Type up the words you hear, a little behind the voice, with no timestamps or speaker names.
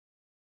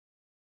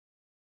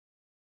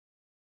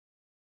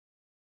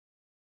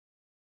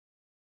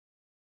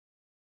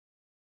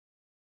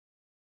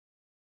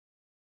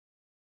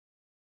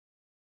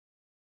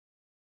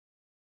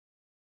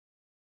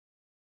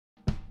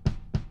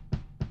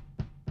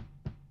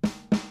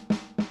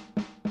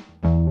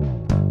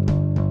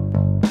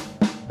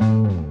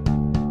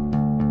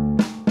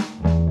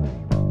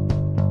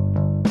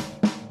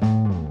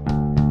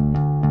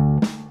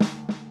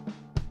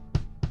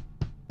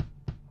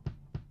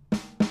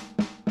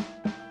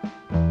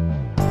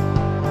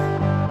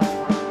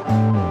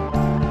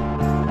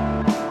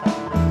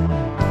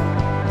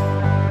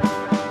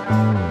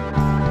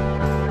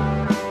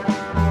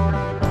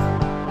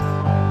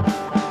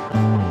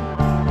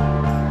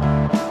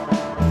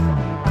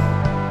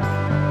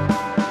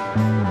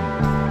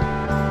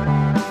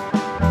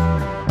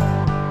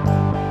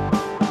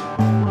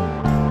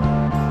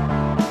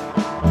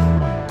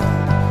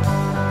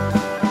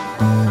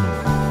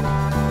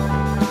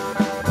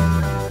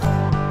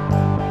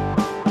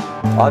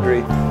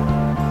Audrey.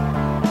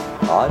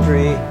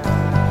 Audrey.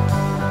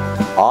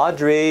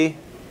 Audrey.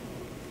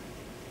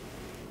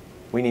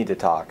 We need to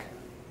talk.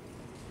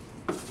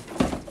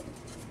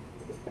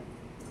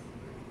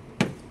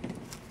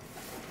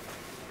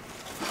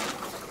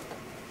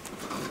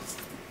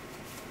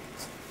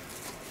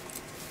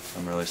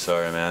 I'm really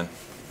sorry, man.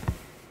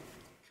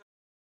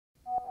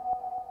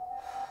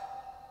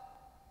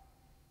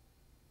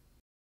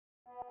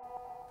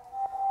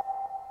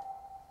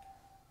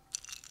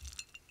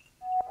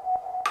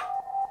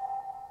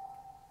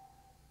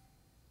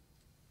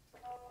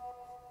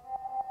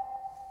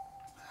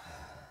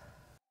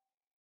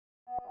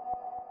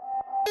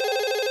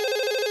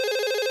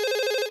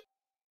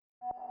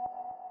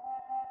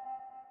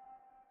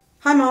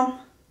 Hi, Mom.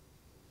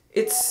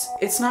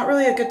 It's not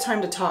really a good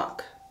time to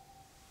talk.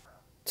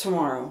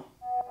 Tomorrow.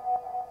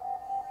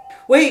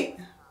 Wait!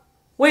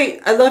 Wait,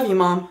 I love you,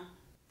 Mom.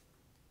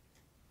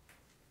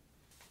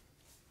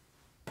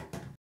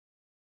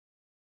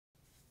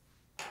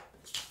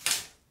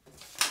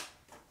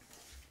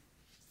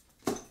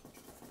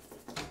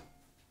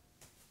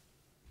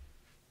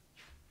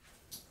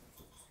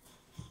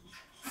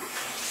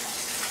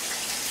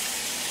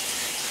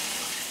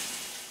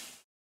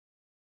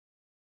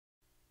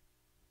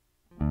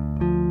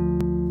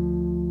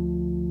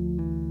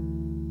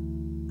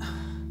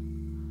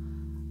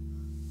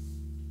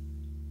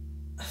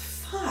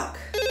 Fuck.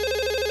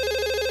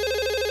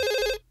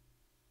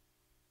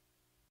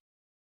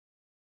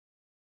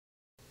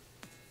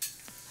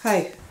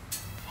 Hi.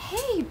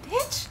 Hey,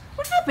 bitch!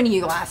 What happened to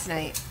you last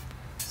night?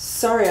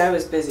 Sorry, I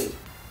was busy.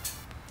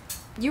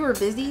 You were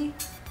busy?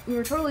 We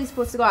were totally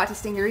supposed to go out to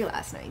Stingery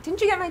last night. Didn't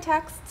you get my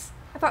texts?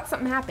 I thought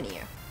something happened to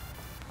you.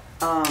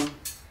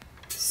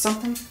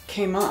 Something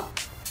came up.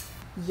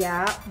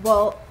 Yeah,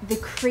 well, the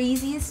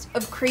craziest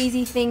of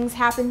crazy things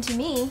happened to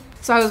me.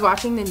 So I was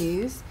watching the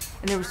news,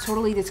 and there was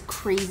totally this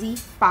crazy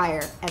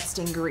fire at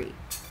Stingery.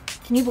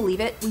 Can you believe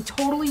it? We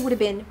totally would have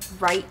been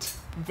right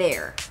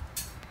there.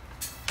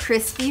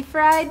 Crispy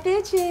fried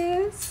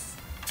bitches.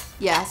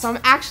 Yeah, so I'm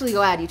actually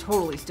glad you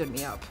totally stood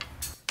me up.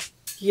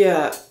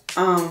 Yeah,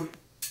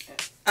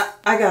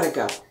 I gotta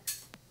go.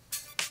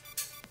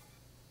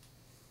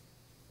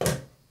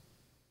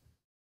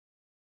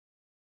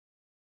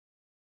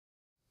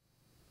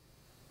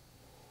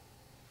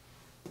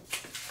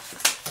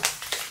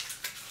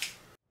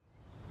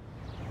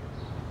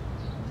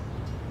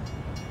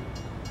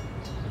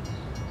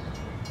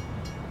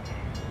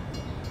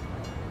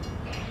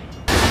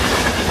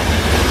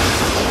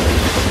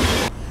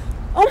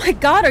 Oh my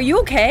god, are you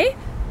okay?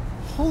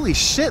 Holy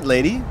shit,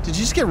 lady. Did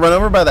you just get run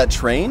over by that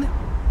train?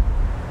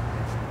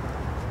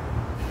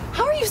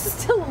 How are you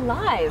still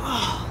alive?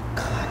 Oh,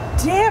 god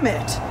damn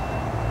it!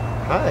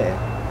 Hi.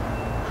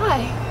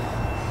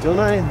 Hi. Don't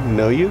I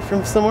know you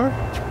from somewhere?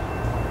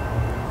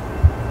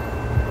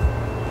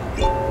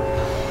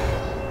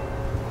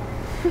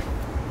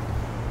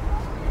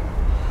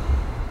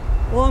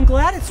 Well, I'm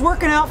glad it's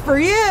working out for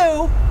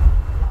you!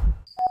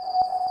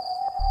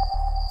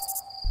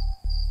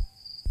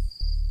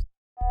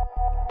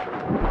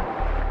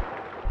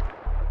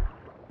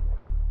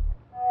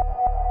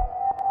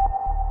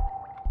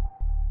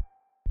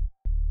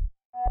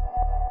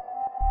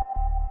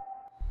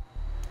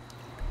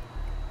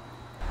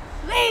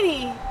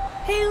 Lady!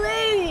 Hey,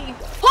 lady!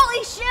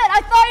 Holy shit,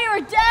 I thought you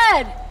were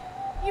dead!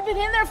 You've been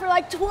in there for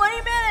like 20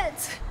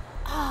 minutes!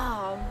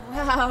 Oh,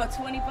 wow,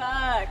 20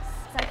 bucks.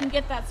 So I can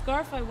get that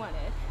scarf I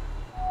wanted.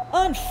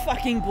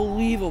 Unfucking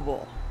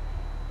believable.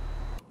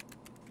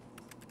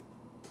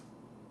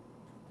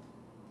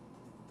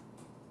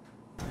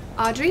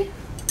 Audrey?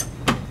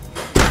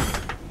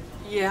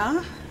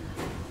 Yeah?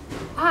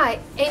 Hi,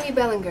 Amy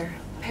Belanger,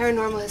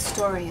 paranormal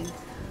historian.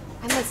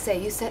 I must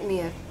say, you sent me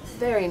a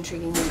very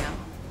intriguing email.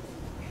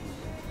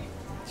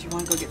 Do you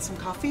want to go get some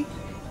coffee?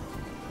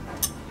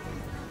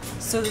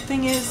 So the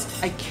thing is,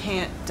 I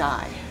can't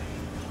die.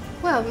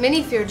 Well,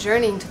 many fear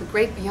journeying to the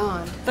great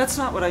beyond. That's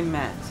not what I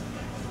meant.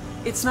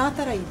 It's not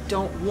that I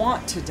don't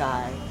want to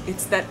die,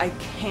 it's that I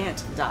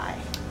can't die.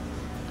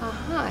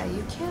 Aha,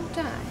 you can't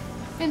die.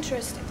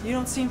 Interesting. You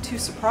don't seem too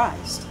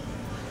surprised.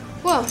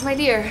 Well, my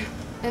dear,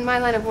 in my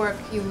line of work,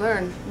 you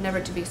learn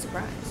never to be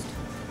surprised.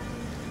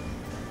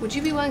 Would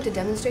you be willing to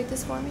demonstrate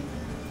this for me?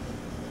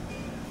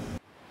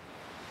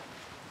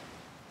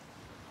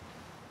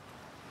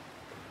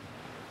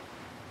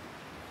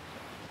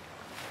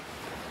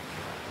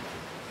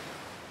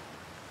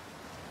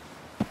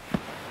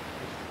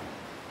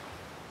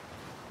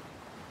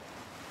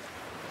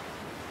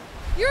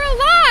 You're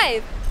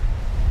alive!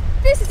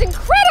 This is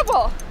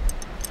incredible!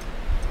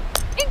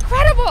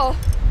 Incredible!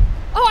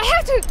 Oh, I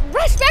have to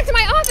rush back to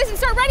my office and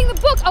start writing the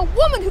book, A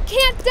Woman Who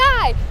Can't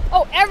Die.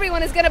 Oh,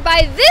 everyone is gonna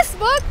buy this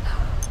book.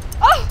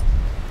 Oh,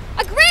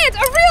 a grant,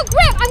 a real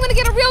grant. I'm gonna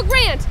get a real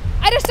grant.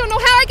 I just don't know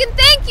how I can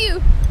thank you.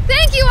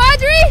 Thank you,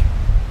 Audrey.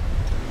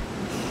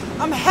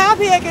 I'm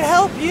happy I could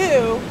help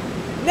you.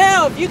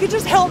 Now, if you could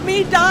just help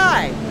me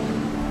die.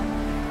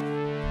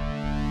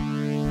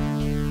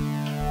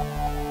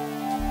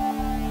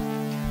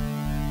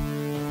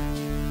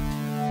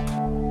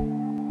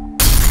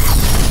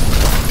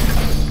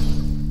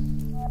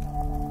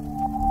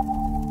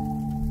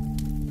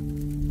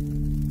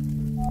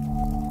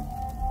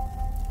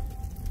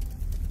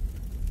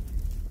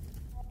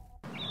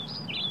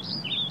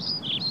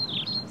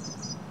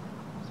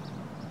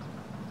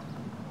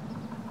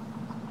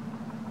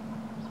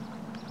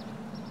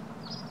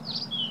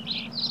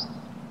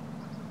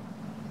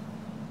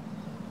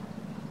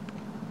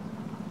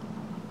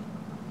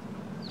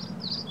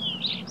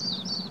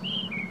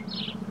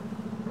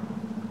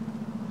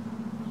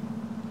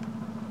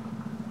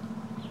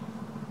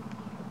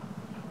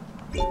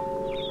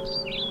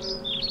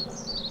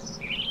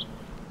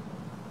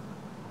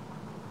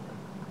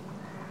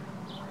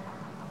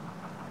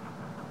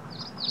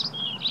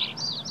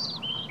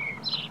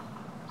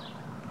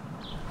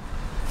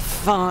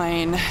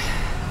 Fine.